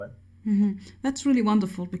That's really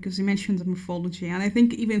wonderful because you mentioned the morphology, and I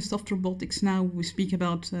think even in soft robotics now we speak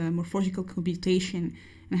about morphological computation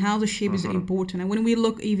and how the shape is Hmm. important. And when we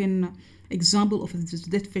look even example of this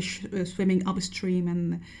dead fish swimming upstream,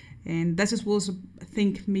 and that is was I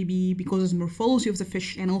think maybe because of the morphology of the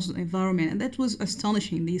fish and also the environment, and that was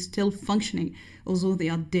astonishing. They're still functioning although they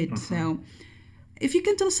are dead. Hmm. So if you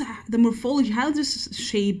can tell us the morphology, how this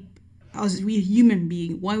shape as we human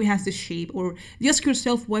being, why we have this shape, or you ask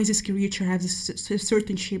yourself why this creature has this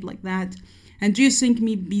certain shape like that, and do you think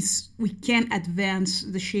maybe we can advance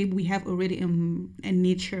the shape we have already in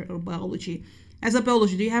nature or biology? As a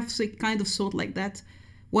biology, do you have a kind of thought like that?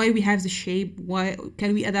 Why we have the shape? Why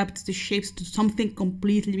can we adapt the shapes to something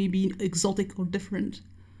completely maybe exotic or different?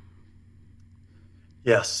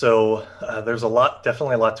 Yeah, so there's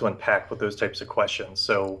definitely a lot to unpack with those types of questions.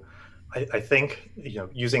 So I think,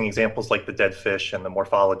 using examples like the dead fish and the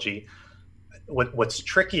morphology, what's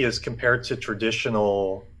tricky is compared to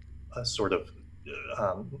traditional sort of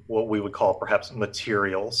what we would call perhaps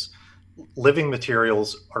materials. Living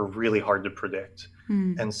materials are really hard to predict,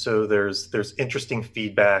 and so there's interesting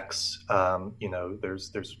feedbacks.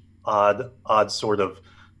 There's odd sort of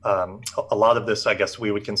a lot of this, I guess,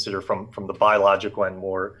 we would consider from the biological and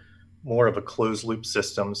more of a closed loop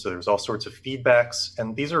system. So there's all sorts of feedbacks,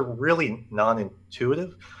 and these are really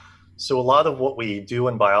non-intuitive. So a lot of what we do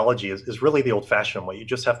in biology is really the old-fashioned way. You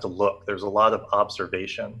just have to look. There's a lot of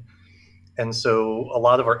observation. And so a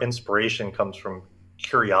lot of our inspiration comes from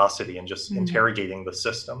curiosity and just interrogating the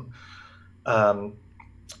system. Um,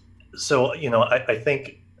 I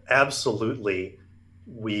think absolutely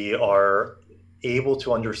we are able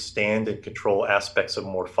to understand and control aspects of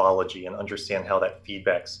morphology and understand how that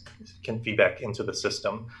can feedback into the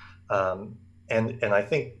system. Um, and I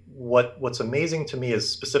think what's amazing to me is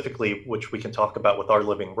specifically, which we can talk about with our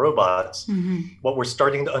living robots, what we're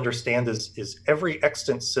starting to understand is every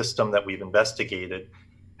extant system that we've investigated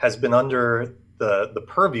has been under the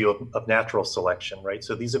purview of natural selection, right?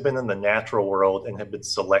 So these have been in the natural world and have been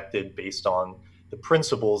selected based on the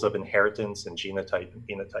principles of inheritance and genotype and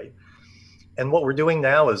phenotype. And what we're doing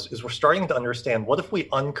now is we're starting to understand, what if we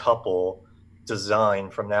uncouple design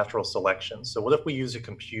from natural selection? So what if we use a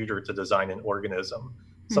computer to design an organism,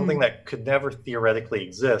 something that could never theoretically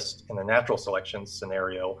exist in a natural selection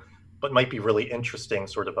scenario, but might be really interesting,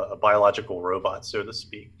 sort of a biological robot, so to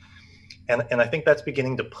speak. And I think that's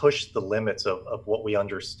beginning to push the limits of what we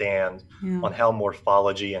understand Yeah. on how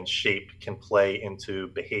morphology and shape can play into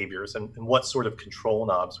behaviors, and what sort of control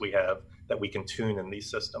knobs we have that we can tune in these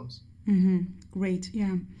systems. Great,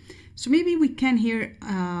 yeah. So maybe we can here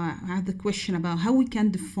have the question about how we can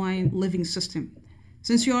define living system.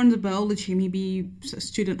 Since you are in the biology, maybe a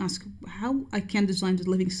student asks how I can design the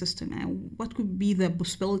living system and what could be the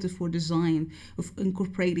possibility for design of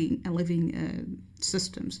incorporating a living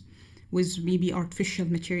systems with maybe artificial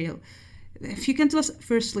material. If you can tell us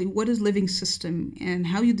firstly what is living system and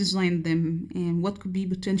how you design them and what could be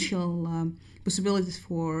potential possibilities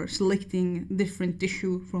for selecting different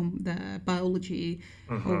tissue from the biology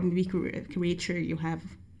or Hmm. maybe creature you have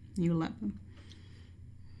in your lab.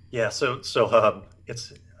 Yeah,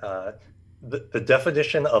 it's the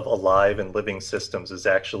definition of alive and living systems is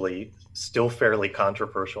actually still fairly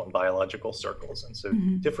controversial in biological circles, and so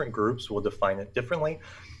different groups will define it differently.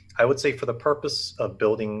 I would say for the purpose of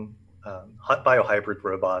building biohybrid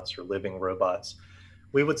robots or living robots,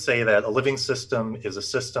 we would say that a living system is a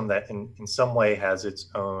system that in some way has its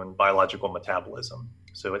own biological metabolism.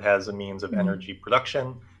 So it has a means of energy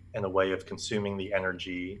production and a way of consuming the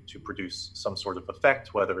energy to produce some sort of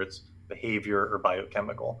effect, whether it's behavior or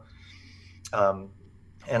biochemical. Um,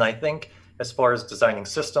 and I think as far as designing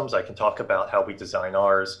systems, I can talk about how we design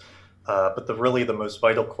ours. But the most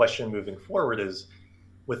vital question moving forward is,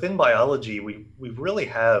 within biology, we really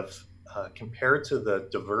have, compared to the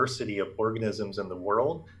diversity of organisms in the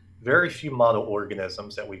world, very few model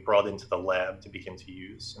organisms that we brought into the lab to begin to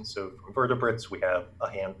use. And so from vertebrates, we have a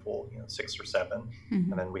handful, 6 or 7,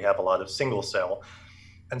 and then we have a lot of single cell.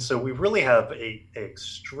 And so we really have a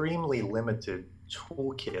extremely limited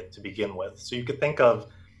toolkit to begin with. So you could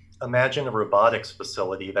imagine a robotics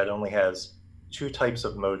facility that only has 2 types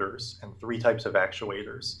of motors and 3 types of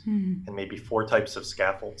actuators and maybe 4 types of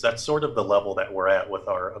scaffolds. That's sort of the level that we're at with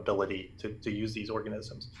our ability to use these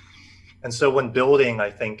organisms. And so when building,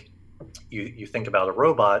 I think you think about a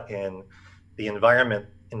robot, and the environment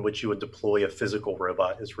in which you would deploy a physical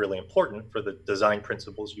robot is really important for the design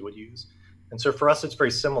principles you would use. And so for us, it's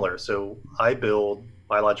very similar. So I build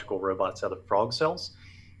biological robots out of frog cells.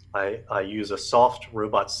 I use a soft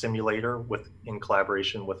robot simulator in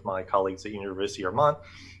collaboration with my colleagues at University of Vermont.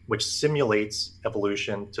 which simulates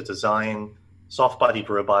evolution to design soft-bodied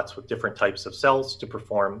robots with different types of cells to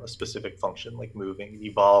perform a specific function, like moving. It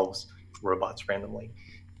evolves robots randomly.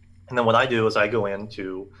 And then what I do is I go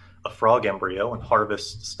into a frog embryo and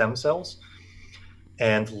harvest stem cells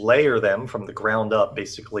and layer them from the ground up,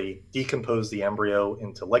 basically decompose the embryo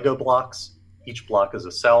into Lego blocks. Each block is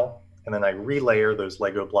a cell. And then I relayer those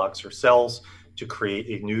Lego blocks or cells to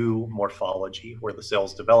create a new morphology where the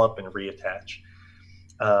cells develop and reattach.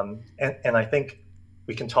 And I think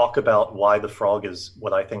we can talk about why the frog is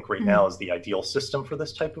what I think right now is the ideal system for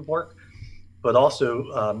this type of work. But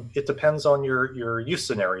also, it depends on your use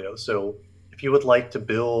scenario. So if you would like to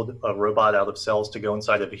build a robot out of cells to go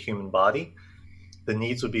inside of a human body, the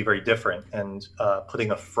needs would be very different. And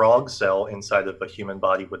putting a frog cell inside of a human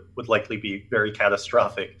body would likely be very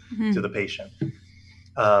catastrophic to the patient.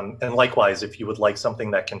 And likewise, if you would like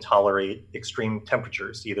something that can tolerate extreme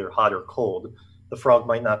temperatures, either hot or cold, the frog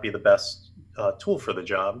might not be the best tool for the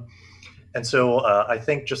job. And so I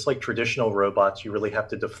think just like traditional robots, you really have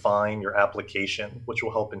to define your application, which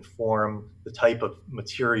will help inform the type of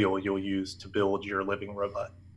material you'll use to build your living robot.